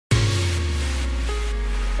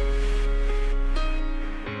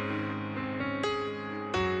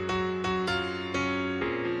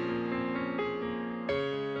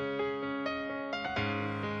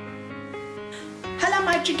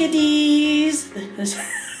Hi chickadees!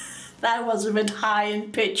 That was a bit high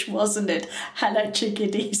in pitch, wasn't it? Hello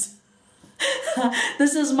chickadees.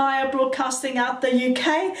 This is Maja broadcasting out the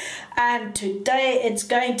UK, and today it's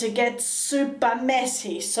going to get super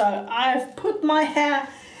messy. So I've put my hair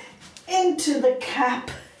into the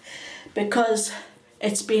cap because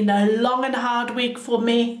it's been a long and hard week for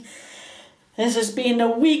me. This has been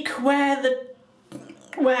a week where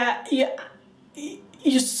you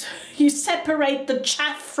separate the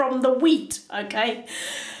chaff from the wheat, okay?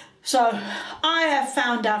 So I have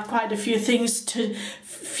found out quite a few things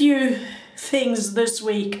this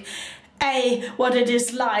week. What it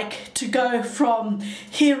is like to go from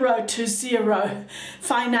hero to zero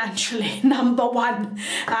financially. Number one,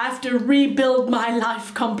 I have to rebuild my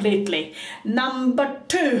life completely. Number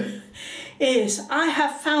two is I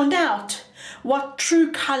have found out what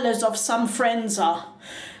true colors of some friends are.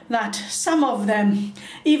 That some of them,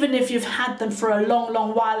 even if you've had them for a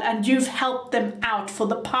long while and you've helped them out for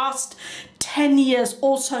the past 10 years,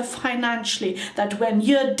 also financially, that when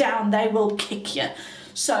you're down, they will kick you.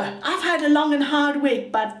 So I've had a long and hard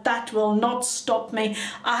week, but that will not stop me.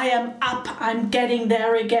 I am up, I'm getting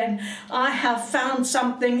there again. I have found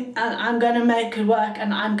something and I'm going to make it work,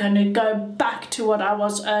 and I'm going to go back to what I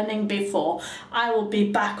was earning before. I will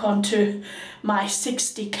be back onto my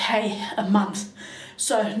 60k a month.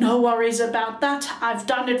 So no worries about that. I've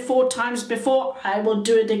done it 4 times before. I will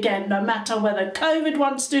do it again, no matter whether COVID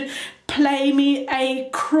wants to play me a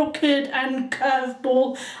crooked and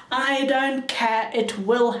curveball. I don't care. It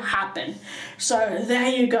will happen. So there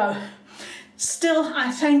you go. Still, I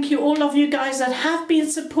thank you, all of you guys that have been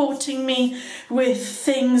supporting me with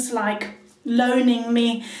things like loaning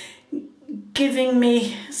me, giving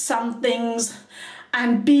me some things,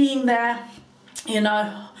 and being there, you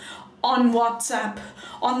know, on WhatsApp,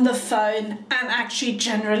 on the phone, and actually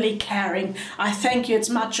generally caring. I thank you, it's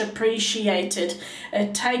much appreciated.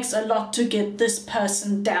 It takes a lot to get this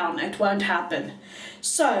person down. It won't happen.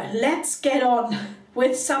 So let's get on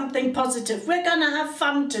with something positive. We're gonna have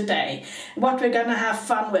fun today. What we're gonna have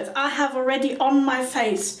fun with, I have already on my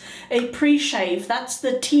face a pre-shave. That's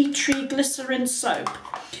the tea tree glycerin soap.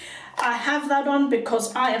 I have that on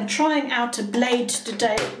because I am trying out a blade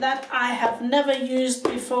today that I have never used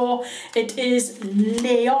before. It is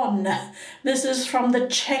Leon. This is from the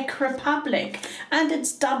Czech Republic and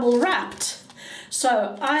it's double wrapped.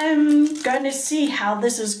 So I'm going to see how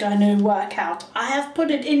this is going to work out. I have put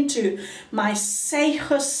it into my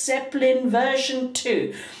Seygus Zepplin version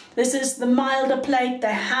 2. This is the milder plate.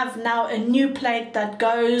 They have now a new plate that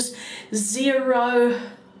goes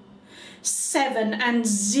 0.7 and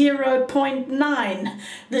 0.9.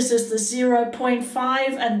 This is the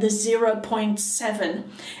 0.5 and the 0.7.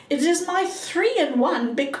 It is my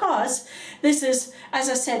 3-in-1 because this is, as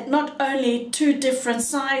I said, not only 2 different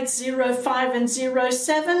sides, 0.5 and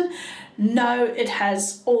 0.7. No, it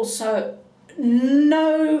has also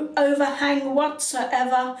no overhang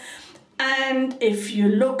whatsoever. And if you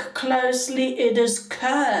look closely, it is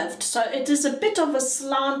curved. So it is a bit of a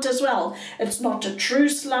slant as well. It's not a true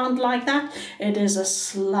slant like that. It is a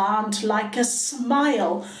slant like a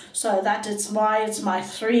smile. So that is why it's my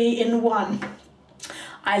 3-in-1.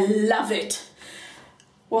 I love it.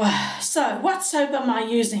 So what soap am I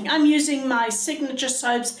using? I'm using my signature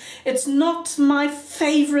soaps. It's not my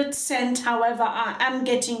favorite scent, however, I am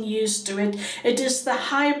getting used to it. It is the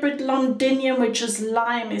hybrid Londinuim, which is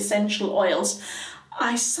lime essential oils.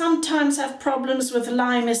 I sometimes have problems with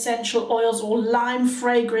lime essential oils or lime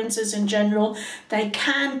fragrances in general. They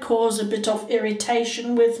can cause a bit of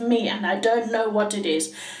irritation with me, and I don't know what it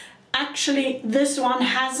is. Actually, this one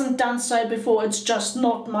hasn't done so before. It's just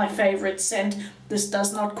not my favorite scent. This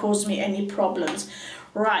does not cause me any problems.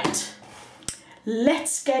 Right,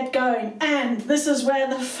 let's get going. And this is where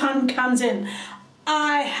the fun comes in.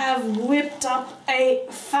 I have whipped up a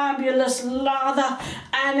fabulous lather,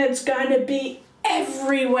 and it's going to be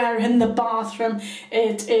everywhere in the bathroom.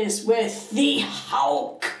 It is with the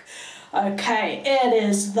Hulk. Okay, it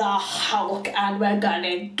is the Hulk, and we're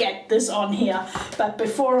gonna get this on here. But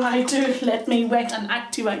before I do, let me wet and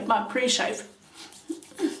activate my pre-shave.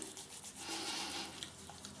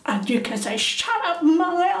 And you can say, shut up,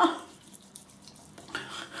 Maja.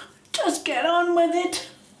 Just get on with it.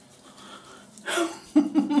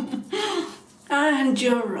 And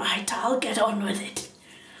you're right, I'll get on with it.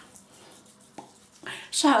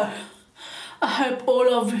 So, I hope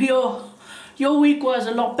all of your week was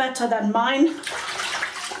a lot better than mine,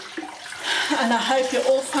 and I hope you're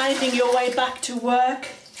all finding your way back to work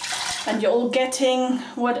and you're all getting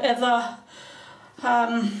whatever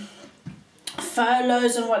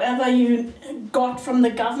furloughs and whatever you got from the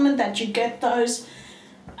government, that you get those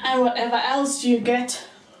and whatever else you get,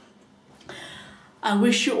 I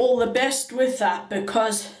wish you all the best with that,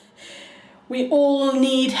 because we all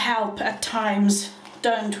need help at times,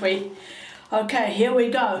 don't we? Okay, here we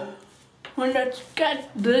go. Well, let's get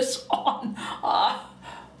this on.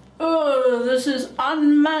 Oh, this is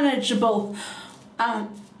unmanageable.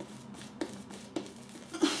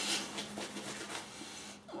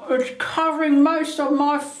 It's covering most of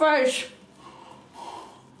my face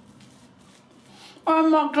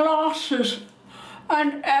and my glasses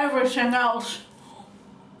and everything else.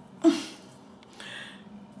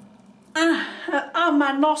 And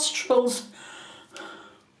my nostrils.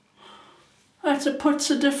 That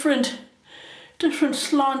puts a different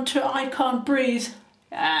slant to I can't breathe.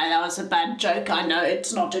 That was a bad joke, I know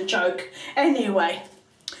it's not a joke. Anyway,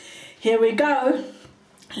 here we go.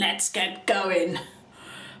 Let's get going.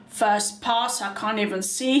 First pass, I can't even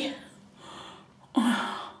see.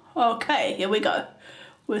 Okay, here we go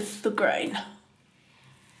with the grain.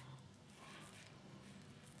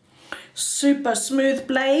 Super smooth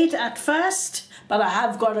blade at first, but I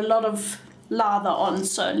have got a lot of lather on,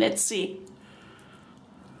 so let's see.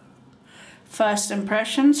 First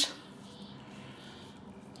impressions.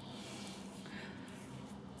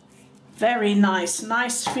 Very nice,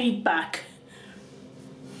 nice feedback.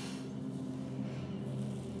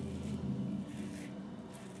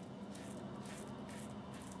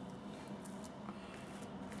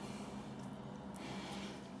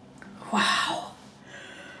 Wow.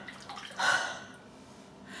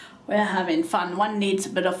 We're having fun. One needs a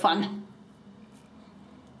bit of fun.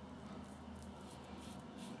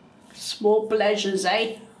 Small pleasures,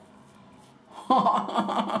 eh?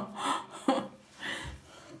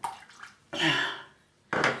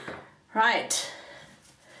 Right.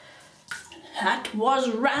 That was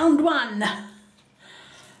round one.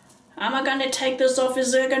 Am I going to take this off?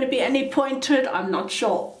 Is there going to be any point to it? I'm not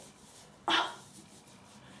sure.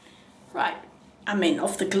 Right. I mean,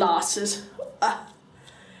 off the glasses.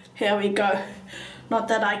 Here we go. Not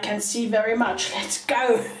that I can see very much. Let's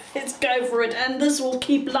go. Let's go for it. And this will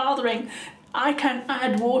keep lathering. I can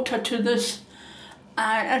add water to this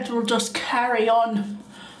and it will just carry on.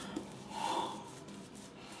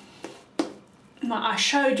 Now, I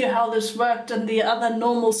showed you how this worked in the other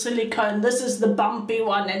normal silicone. This is the bumpy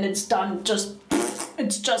one and it's done just,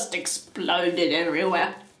 it's just exploded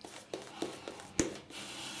everywhere.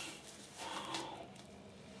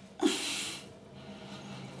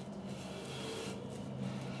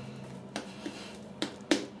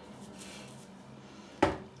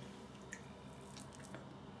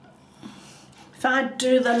 If I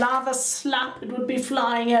do the lather slap, it would be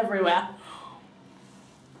flying everywhere.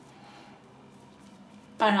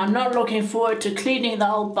 And I'm not looking forward to cleaning the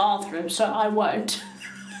whole bathroom, so I won't.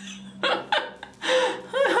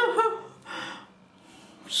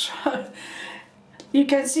 So, you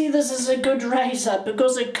can see this is a good razor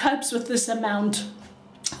because it copes with this amount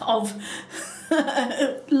of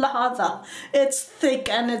lather. It's thick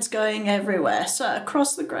and it's going everywhere, so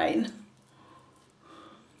across the grain.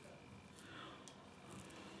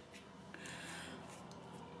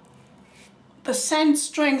 The scent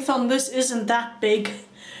strength on this isn't that big.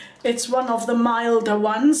 It's one of the milder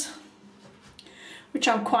ones, which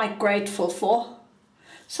I'm quite grateful for.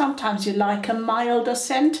 Sometimes you like a milder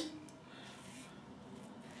scent,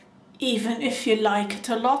 even if you like it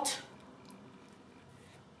a lot.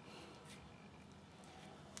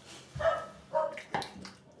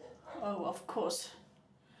 Oh, of course,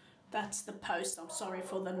 that's the post. I'm sorry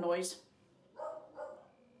for the noise.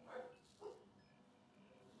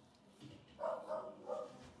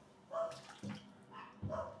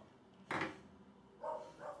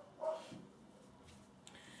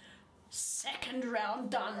 Second round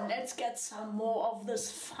done. Let's get some more of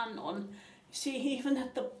this fun on. You see, even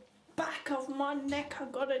at the back of my neck, I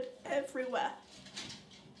got it everywhere.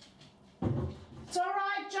 It's all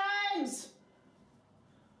right, James.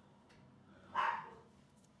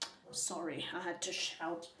 Sorry, I had to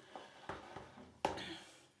shout.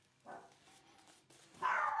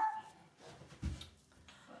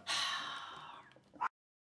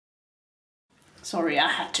 Sorry, I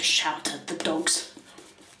had to shout at the dogs.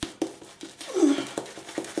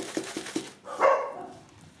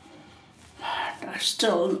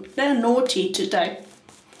 They're naughty today.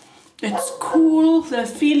 It's cool, they're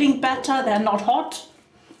feeling better, they're not hot,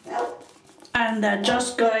 and they're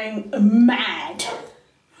just going mad.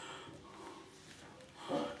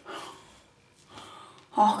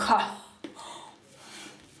 Okay,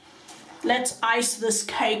 let's ice this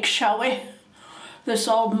cake, shall we? This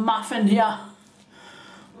old muffin here.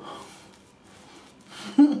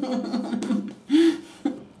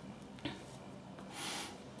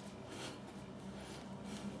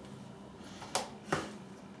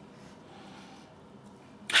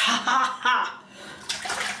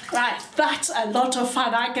 That's a lot of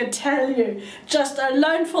fun, I can tell you. Just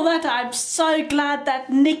alone for that, I'm so glad that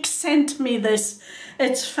Nick sent me this.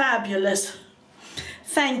 It's fabulous.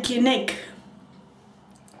 Thank you, Nick.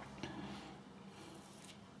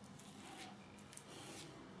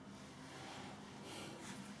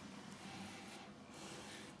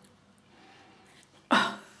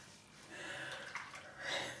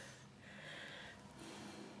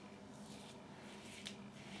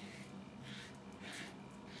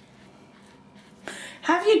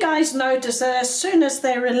 Have you guys noticed that as soon as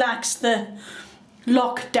they relax the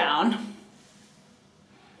lockdown,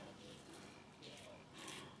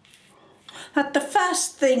 that the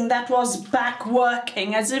first thing that was back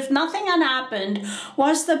working as if nothing had happened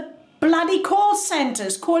was the bloody call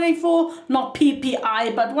centres calling for, not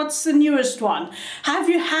PPI, but what's the newest one? Have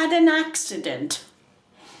you had an accident?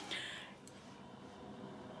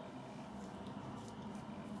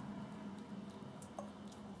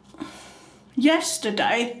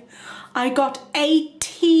 Yesterday, I got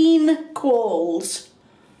 18 calls.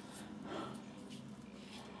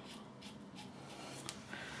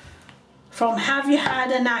 From have you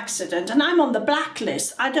had an accident? And I'm on the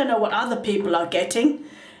blacklist. I don't know what other people are getting.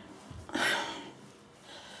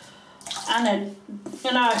 And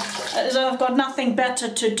you know, I've got nothing better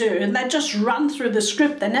to do. And they just run through the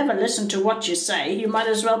script. They never listen to what you say. You might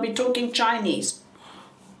as well be talking Chinese.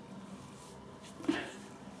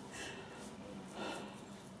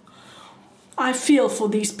 I feel for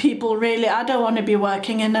these people, really. I don't want to be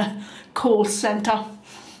working in a call centre.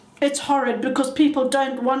 It's horrid because people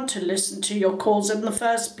don't want to listen to your calls in the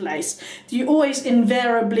first place. You always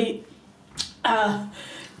invariably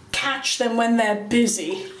catch them when they're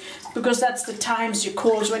busy, because that's the times you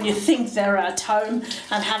call, when you think they're at home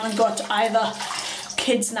and haven't got either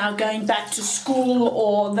kids now going back to school,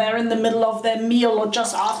 or they're in the middle of their meal, or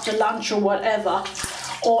just after lunch, or whatever.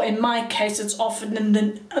 Or in my case, it's often in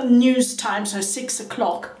the news time, so 6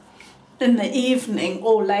 o'clock in the evening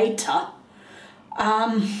or later.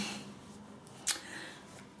 I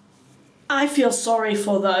feel sorry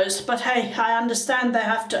for those, but hey, I understand they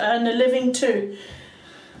have to earn a living too.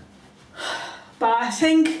 But I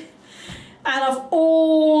think out of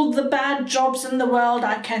all the bad jobs in the world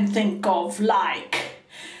I can think of, like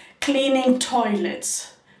cleaning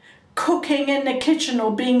toilets, cooking in the kitchen,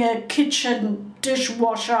 or being a kitchen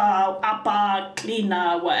dishwasher, upper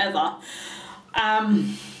cleaner, whatever,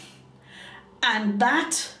 and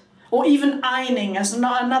that, or even ironing, as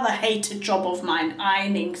another hated job of mine,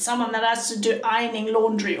 ironing, someone that has to do ironing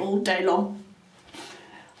laundry all day long.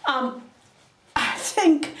 I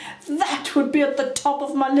think that would be at the top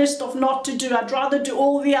of my list of not to do. I'd rather do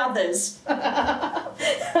all the others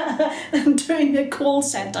than doing the call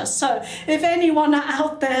centre. So if anyone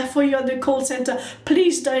out there for you at the call centre,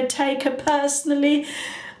 please don't take it personally.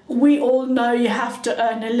 We all know you have to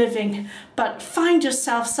earn a living, but find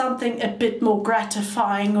yourself something a bit more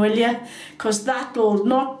gratifying, will you? Because that will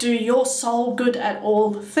not do your soul good at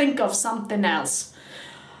all. Think of something else.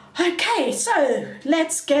 Okay, so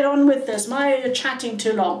let's get on with this. You're chatting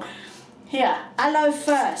too long. Here, aloe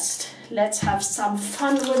first. Let's have some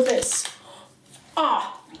fun with this.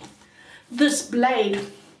 This blade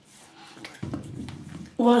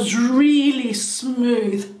was really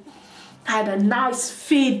smooth. Had a nice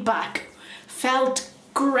feedback. Felt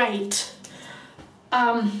great.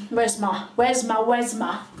 Where's my? Here's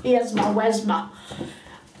my.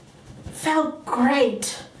 Felt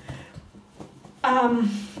great.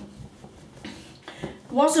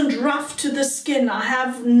 Wasn't rough to the skin. I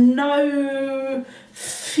have no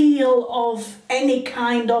feel of any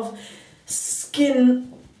kind of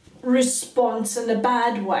skin response in a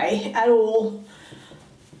bad way at all,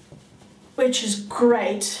 which is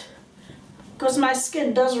great, because my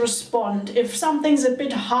skin does respond. If something's a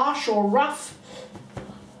bit harsh or rough,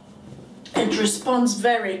 it responds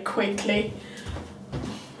very quickly.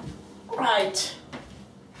 Right,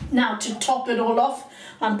 now to top it all off,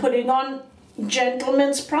 I'm putting on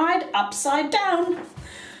Gentleman's Pride upside down.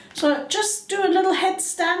 So just do a little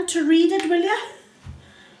headstand to read it, will you?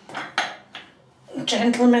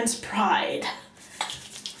 Gentleman's Pride.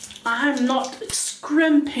 I'm not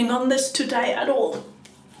scrimping on this today at all.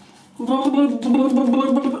 Oh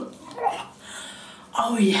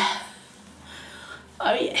yeah.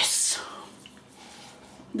 Oh yes.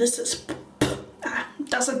 This is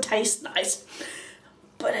doesn't taste nice,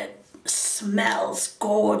 but it smells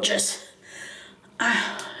gorgeous.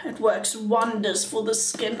 It works wonders for the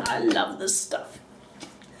skin. I love this stuff.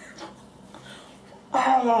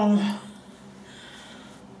 Oh.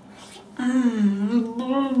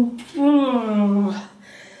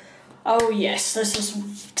 Oh yes, this is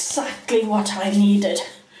exactly what I needed.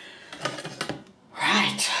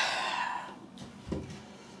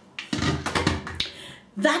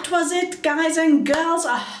 that was it, guys and girls.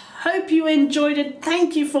 I hope you enjoyed it.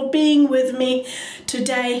 Thank you for being with me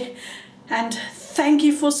today, and thank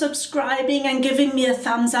you for subscribing and giving me a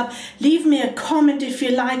thumbs up. Leave me a comment if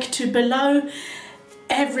you like to below.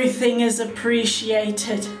 Everything is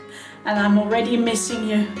appreciated, and I'm already missing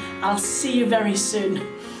you. I'll see you very soon.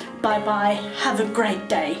 Bye bye. Have a great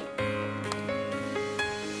day.